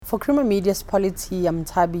For Jacana Media's Polity, I'm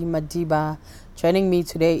Tabi Madiba. Joining me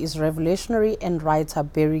today is revolutionary and writer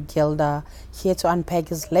Barry Gilder, here to unpack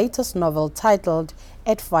his latest novel titled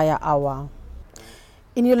At Fire Hour.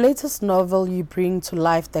 In your latest novel, you bring to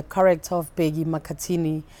life the character of Bheki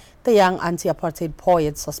Makhathini, the young anti-apartheid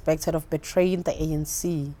poet suspected of betraying the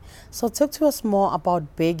ANC. So talk to us more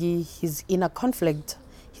about Bheki, his inner conflict,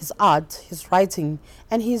 his art, his writing,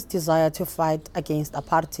 and his desire to fight against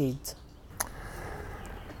apartheid.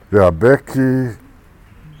 Yeah, Bheki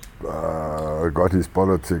got his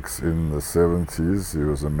politics in the 70s. He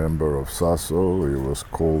was a member of SASO. He was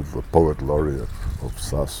called the Poet Laureate of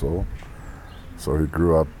SASO. So he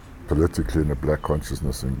grew up politically in a black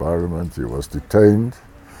consciousness environment. He was detained,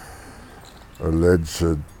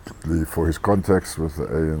 allegedly for his contacts with the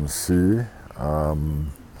ANC,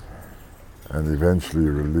 and eventually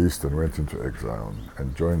released and went into exile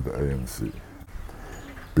and joined the ANC.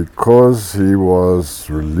 Because he was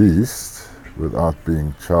released without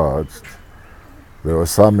being charged, there were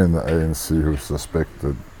some in the ANC who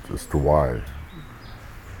suspected as to why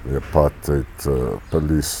the apartheid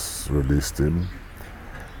police released him.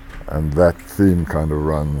 And that theme kind of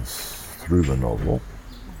runs through the novel,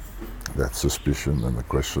 that suspicion and the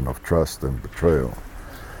question of trust and betrayal.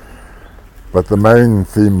 But the main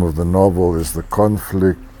theme of the novel is the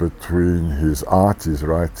conflict between his art, his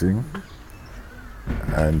writing,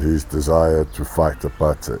 and his desire to fight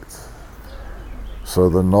apartheid. So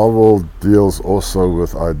the novel deals also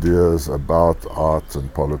with ideas about art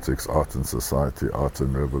and politics, art and society, art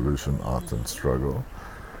and revolution, art and struggle.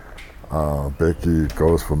 Bheki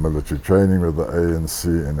goes for military training with the ANC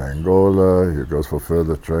in Angola. He goes for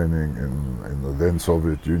further training in the then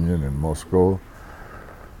Soviet Union in Moscow.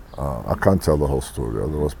 I can't tell the whole story,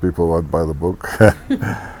 otherwise people won't buy the book.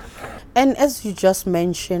 And as you just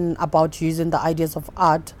mentioned about using the ideas of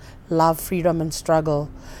art, love, freedom, and struggle,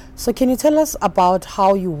 so can you tell us about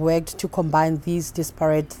how you worked to combine these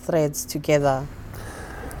disparate threads together?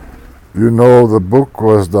 You know, the book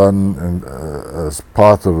was done as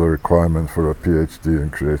part of the requirement for a PhD in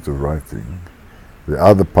creative writing. The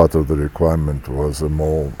other part of the requirement was a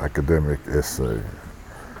more academic essay.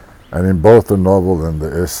 And in both the novel and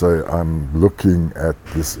the essay, I'm looking at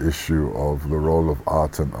this issue of the role of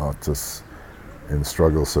art and artists in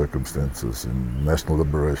struggle circumstances, in national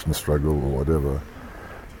liberation struggle or whatever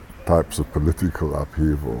types of political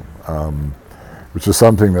upheavel, which is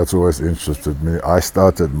something that's always interested me. I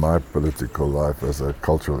started my political life as a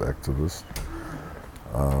cultural activist,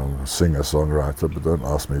 singer-songwriter, but don't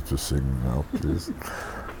ask me to sing now, please.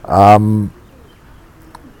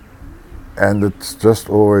 And it's just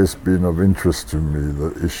always been of interest to me,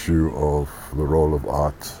 the issue of the role of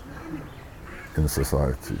art in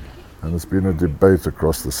society. And it's been a debate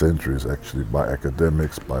across the centuries, actually, by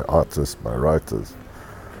academics, by artists, by writers.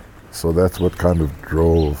 So that's what kind of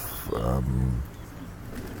drove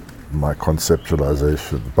my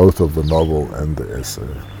conceptualization, both of the novel and the essay.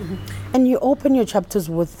 Mm-hmm. And you open your chapters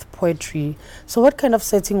with poetry. So what kind of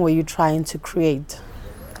setting were you trying to create?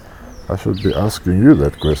 I should be asking you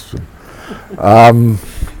that question. I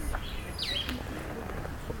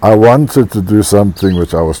wanted to do something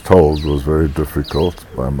which I was told was very difficult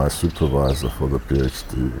by my supervisor for the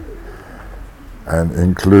PhD, and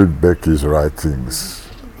include Bheki's writings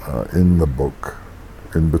in the book,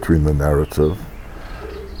 in between the narrative.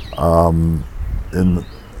 And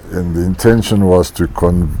the intention was to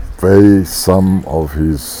convey some of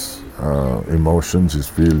his emotions, his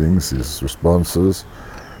feelings, his responses,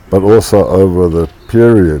 but also over the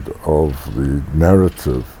period of the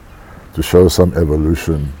narrative to show some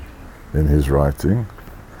evolution in his writing.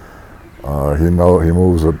 He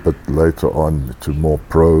moves a bit later on to more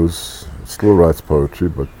prose, still writes poetry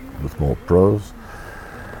but with more prose.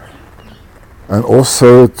 And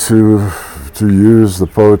also to use the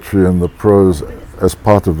poetry and the prose as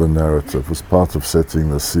part of the narrative, as part of setting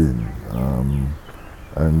the scene.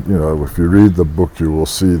 And you know, if you read the book, you will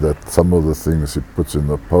see that some of the things he puts in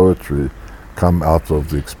the poetry come out of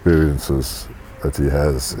the experiences that he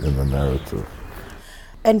has in the narrative.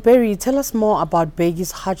 And Barry, tell us more about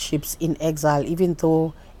Bheki's hardships in exile, even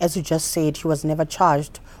though, as you just said, he was never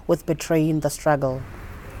charged with betraying the struggle.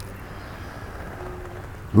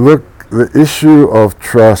 Look, the issue of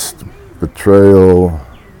trust, betrayal,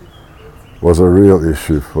 was a real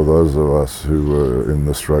issue for those of us who were in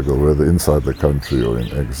the struggle, whether inside the country or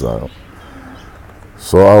in exile.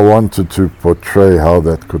 So I wanted to portray how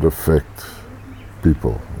that could affect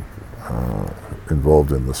people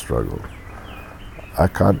involved in the struggle. I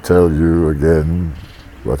can't tell you again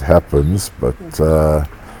what happens, but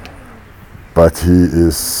he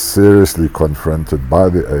is seriously confronted by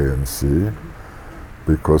the ANC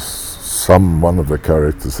because one of the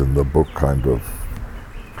characters in the book kind of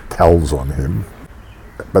tells on him,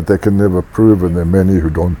 but they can never prove, and there are many who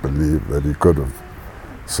don't believe that he could have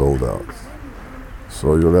sold out.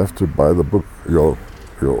 So you'll have to buy the book, your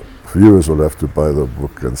viewers will have to buy the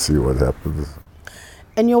book and see what happens.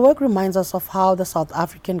 And your work reminds us of how the South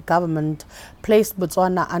African government placed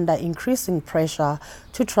Botswana under increasing pressure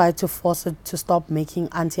to try to force it to stop making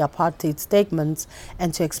anti-apartheid statements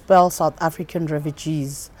and to expel South African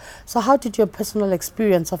refugees. So how did your personal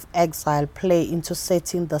experience of exile play into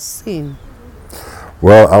setting the scene?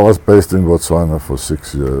 Well, I was based in Botswana for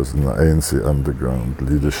 6 years in the ANC underground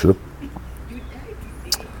leadership.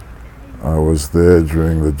 I was there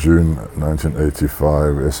during the June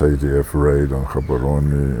 1985 SADF raid on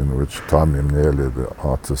Gaborone, in which Tami Mnele, the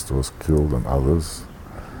artist, was killed, and others.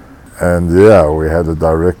 And yeah, we had a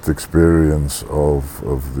direct experience of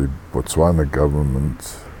the Botswana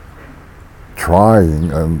government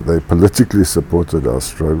trying, and they politically supported our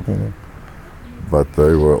struggle, but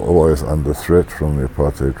they were always under threat from the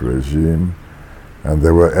apartheid regime. And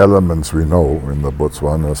there were elements, we know, in the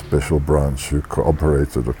Botswana special branch who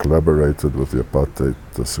cooperated or collaborated with the apartheid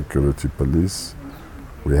security police.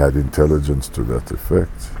 We had intelligence to that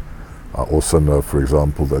effect. I also know, for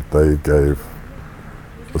example, that they gave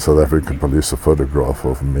the South African police a photograph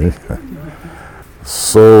of me.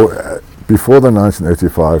 So before the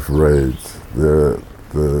 1985 raid,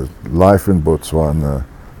 the life in Botswana,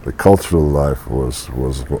 the cultural life was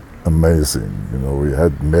amazing. You know, we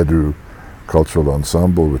had Medu Cultural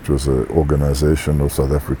Ensemble, which was an organization of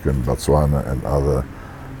South African, Botswana and other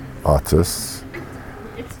artists.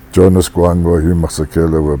 Jonas Gwangwa, Hugh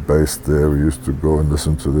Masekela were based there. We used to go and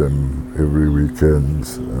listen to them every weekend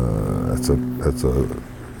at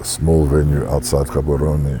a small venue outside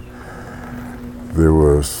Gaborone. There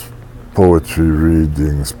was poetry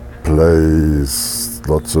readings, plays,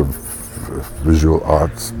 lots of visual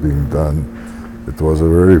arts being done. It was a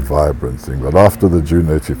very vibrant thing. But after the June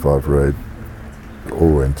 85 raid, it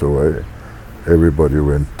all went away. Everybody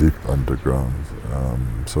went deep underground.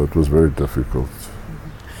 So it was very difficult.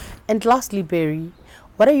 And lastly, Barry,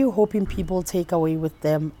 what are you hoping people take away with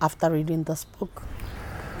them after reading this book?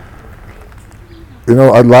 You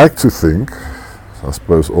know, I'd like to think, I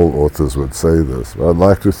suppose all authors would say this, but I'd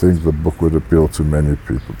like to think the book would appeal to many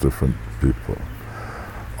people, different people.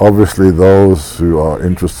 Obviously, those who are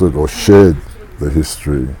interested or shared the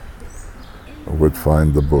history would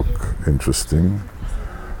find the book interesting.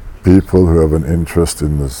 People who have an interest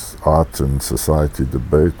in this art and society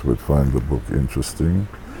debate would find the book interesting.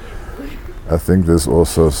 I think there's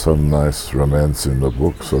also some nice romance in the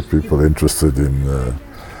book, so people interested in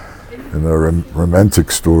a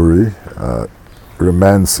romantic story,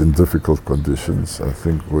 romance in difficult conditions, I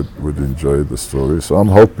think would enjoy the story. So I'm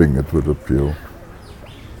hoping it would appeal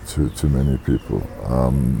to many people,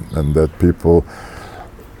 and that people,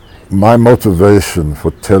 my motivation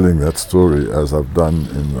for telling that story, as I've done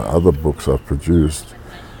in the other books I've produced,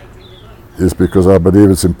 is because I believe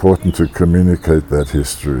it's important to communicate that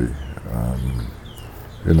history.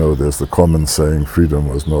 You know, there's the common saying, freedom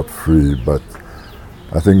was not free, but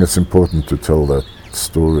I think it's important to tell that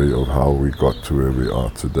story of how we got to where we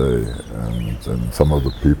are today, and some of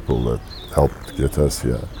the people that helped get us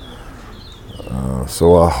here.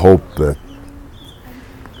 So I hope that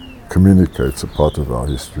communicates a part of our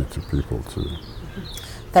history to people too.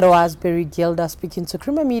 That was Barry Gilder speaking to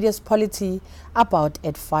Creamer Media's Polity about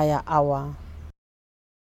at Fire Hour.